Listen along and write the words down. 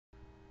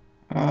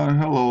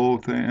Hello,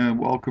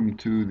 welcome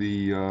to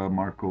the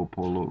Marco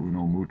Polo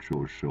Uno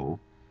Mucho show.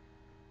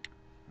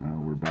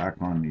 We're back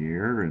on the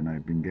air, and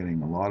I've been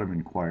getting a lot of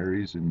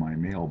inquiries in my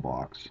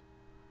mailbox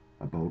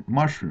about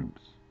mushrooms.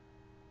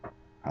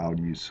 How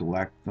do you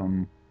select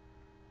them?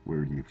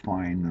 Where do you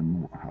find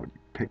them? How do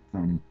you pick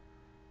them?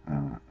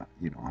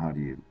 How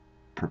do you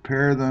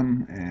prepare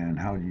them? And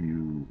how do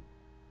you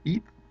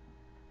eat them?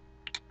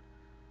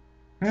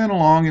 And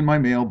along in my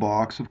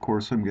mailbox, of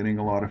course, I'm getting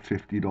a lot of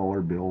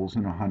 $50 bills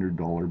and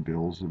 $100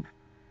 bills of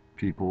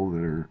people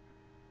that are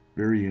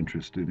very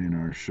interested in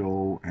our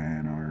show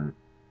and are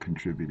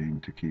contributing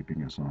to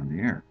keeping us on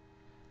the air.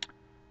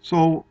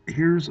 So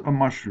here's a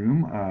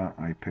mushroom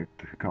I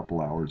picked a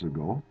couple hours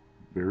ago,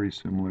 very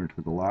similar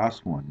to the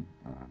last one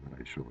that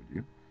I showed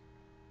you.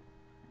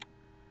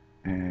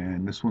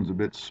 And this one's a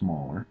bit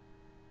smaller.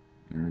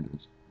 There it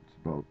is. It's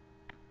about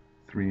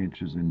 3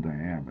 inches in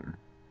diameter.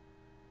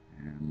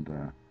 And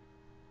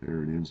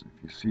there it is.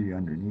 If you see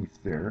underneath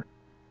there,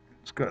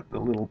 it's got the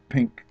little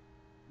pink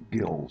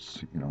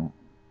gills.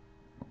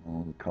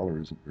 Oh, the color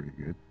isn't very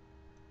good.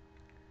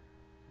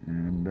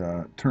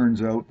 And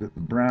turns out that the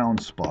brown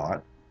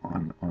spot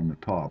on the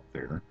top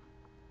there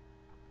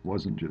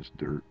wasn't just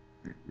dirt.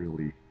 It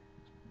really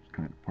was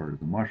kind of part of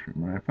the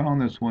mushroom. And I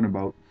found this one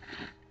about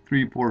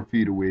 3, 4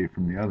 feet away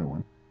from the other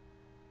one.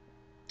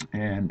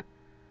 And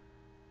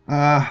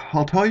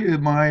I'll tell you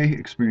my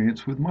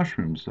experience with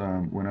mushrooms.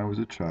 When I was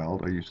a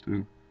child, I used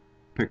to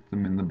pick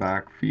them in the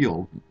back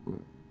field.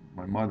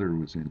 My mother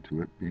was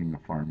into it, being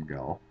a farm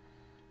gal,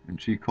 and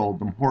she called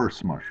them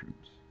horse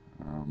mushrooms.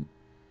 Um,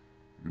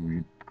 and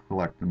we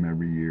collect them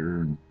every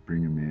year and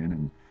bring them in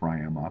and fry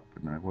them up.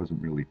 And I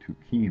wasn't really too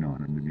keen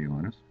on them, to be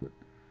honest, but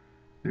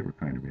they were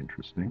kind of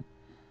interesting.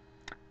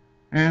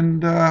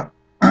 And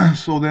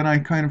so then I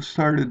kind of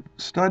started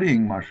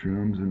studying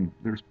mushrooms, and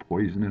there's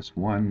poisonous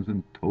ones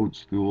and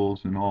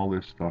toadstools and all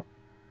this stuff.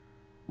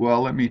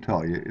 Well, let me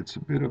tell you, it's a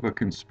bit of a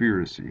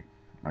conspiracy,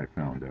 I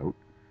found out,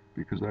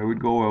 because I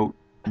would go out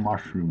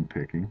mushroom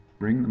picking,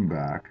 bring them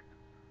back,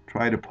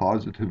 try to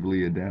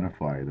positively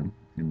identify them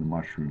in the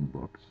mushroom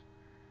books,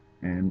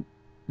 and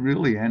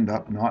really end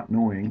up not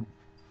knowing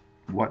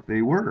what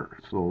they were.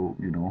 So,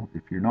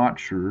 if you're not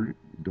sure,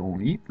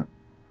 don't eat them.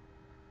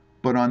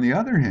 But on the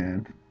other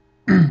hand,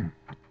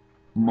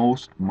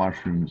 most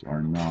mushrooms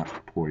are not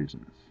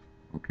poisonous,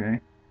 okay?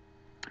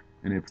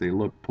 And if they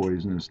look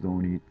poisonous,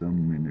 don't eat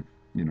them.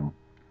 And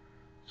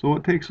so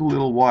it takes a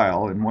little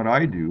while. And what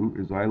I do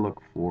is I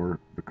look for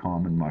the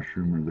common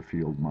mushroom or the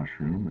field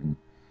mushroom and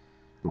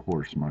the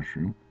horse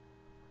mushroom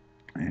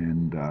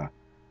and the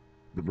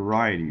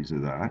varieties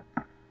of that.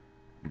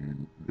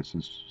 And this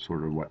is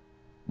sort of what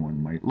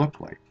one might look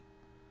like.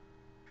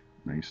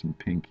 Nice and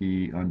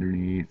pinky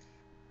underneath,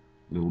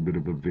 a little bit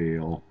of a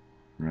veil,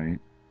 right?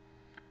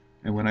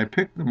 And when I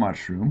pick the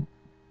mushroom,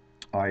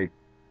 I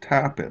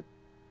tap it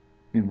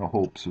in the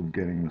hopes of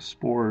getting the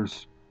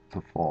spores to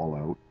fall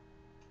out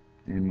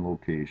in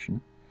location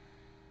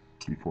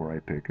before I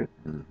pick it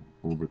or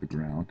over the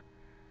ground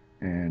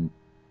and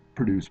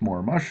produce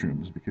more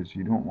mushrooms because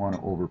you don't want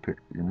to overpick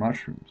your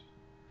mushrooms.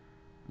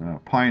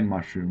 Pine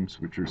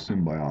mushrooms, which are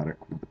symbiotic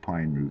with the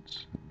pine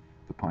roots,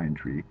 the pine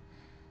tree,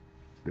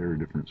 they're a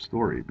different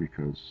story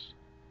because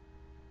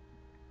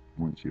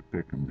once you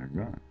pick them,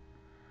 they're gone.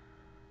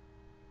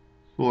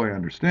 So I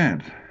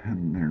understand,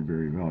 and they're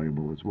very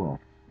valuable as well.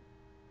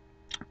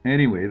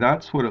 Anyway,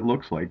 that's what it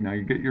looks like. Now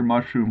you get your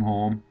mushroom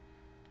home,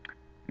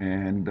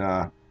 and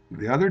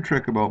the other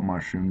trick about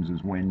mushrooms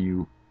is when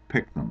you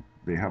pick them.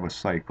 They have a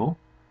cycle,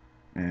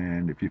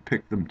 and if you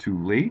pick them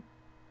too late,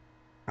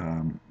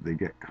 they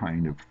get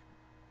kind of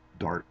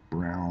dark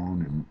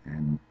brown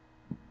and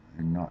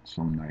not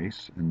so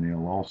nice. And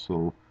they'll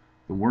also,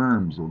 the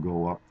worms will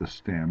go up the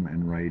stem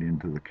and right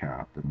into the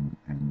cap,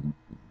 and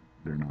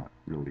they're not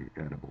really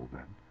edible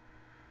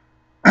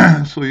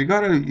then. So you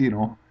gotta,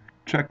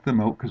 check them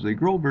out because they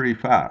grow very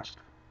fast.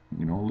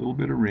 A little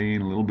bit of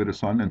rain, a little bit of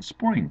sun, and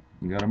spring,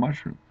 you got a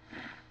mushroom.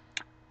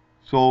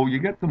 So you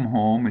get them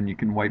home and you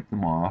can wipe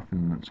them off,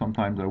 and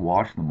sometimes I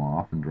wash them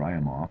off and dry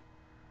them off,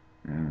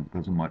 and it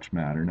doesn't much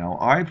matter. Now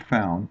I've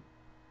found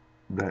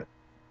that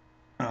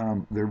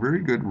they're very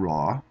good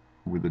raw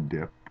with a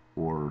dip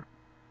or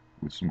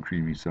with some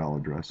creamy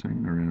salad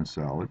dressing or in a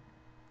salad.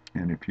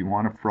 And if you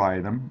want to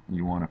fry them,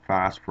 you want to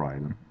fast fry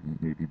them,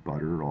 maybe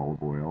butter,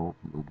 olive oil,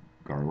 a little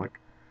garlic,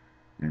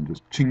 and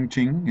just ching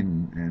ching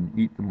and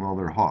eat them while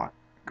they're hot.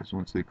 Because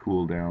once they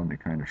cool down, they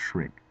kind of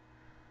shrink.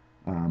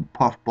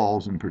 Puff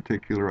balls in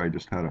particular, I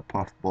just had a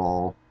puff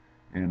ball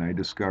and I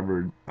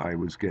discovered I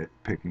was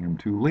picking them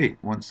too late.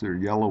 Once they're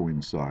yellow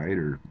inside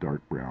or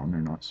dark brown,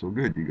 they're not so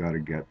good. You got to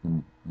get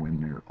them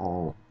when they're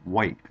all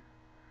white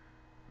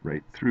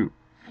right through.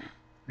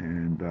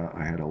 And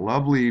I had a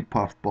lovely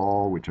puff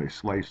ball which I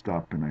sliced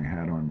up and I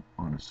had on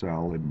a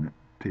salad, and it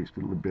tasted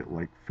a little bit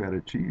like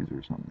feta cheese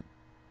or something.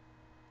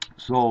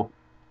 So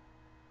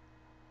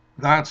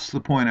that's the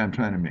point I'm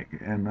trying to make.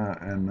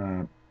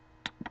 And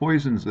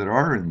poisons that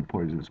are in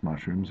poisonous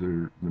mushrooms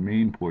are, the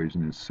main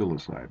poison is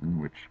psilocybin,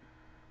 which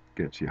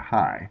gets you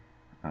high.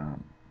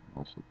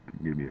 Also can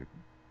give you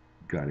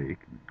a gut ache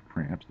and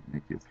cramps that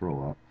make you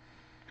throw up.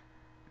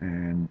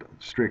 And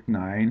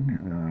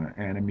strychnine,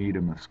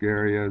 Amanita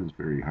muscaria, is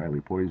very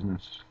highly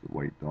poisonous. The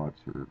white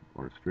dots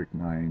are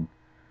strychnine,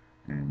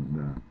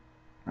 and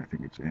I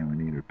think it's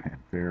Amanita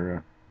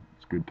panthera.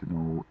 It's good to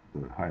know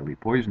the highly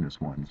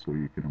poisonous ones so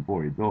you can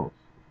avoid those,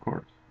 of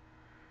course.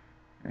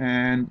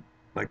 And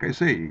like I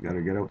say, you got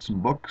to get out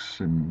some books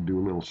and do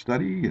a little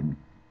study, and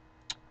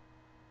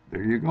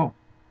there you go.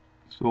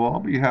 So I'll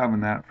be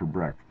having that for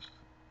breakfast.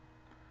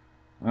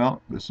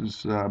 Well, this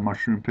is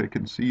mushroom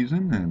picking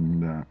season,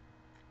 and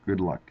good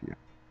luck to you.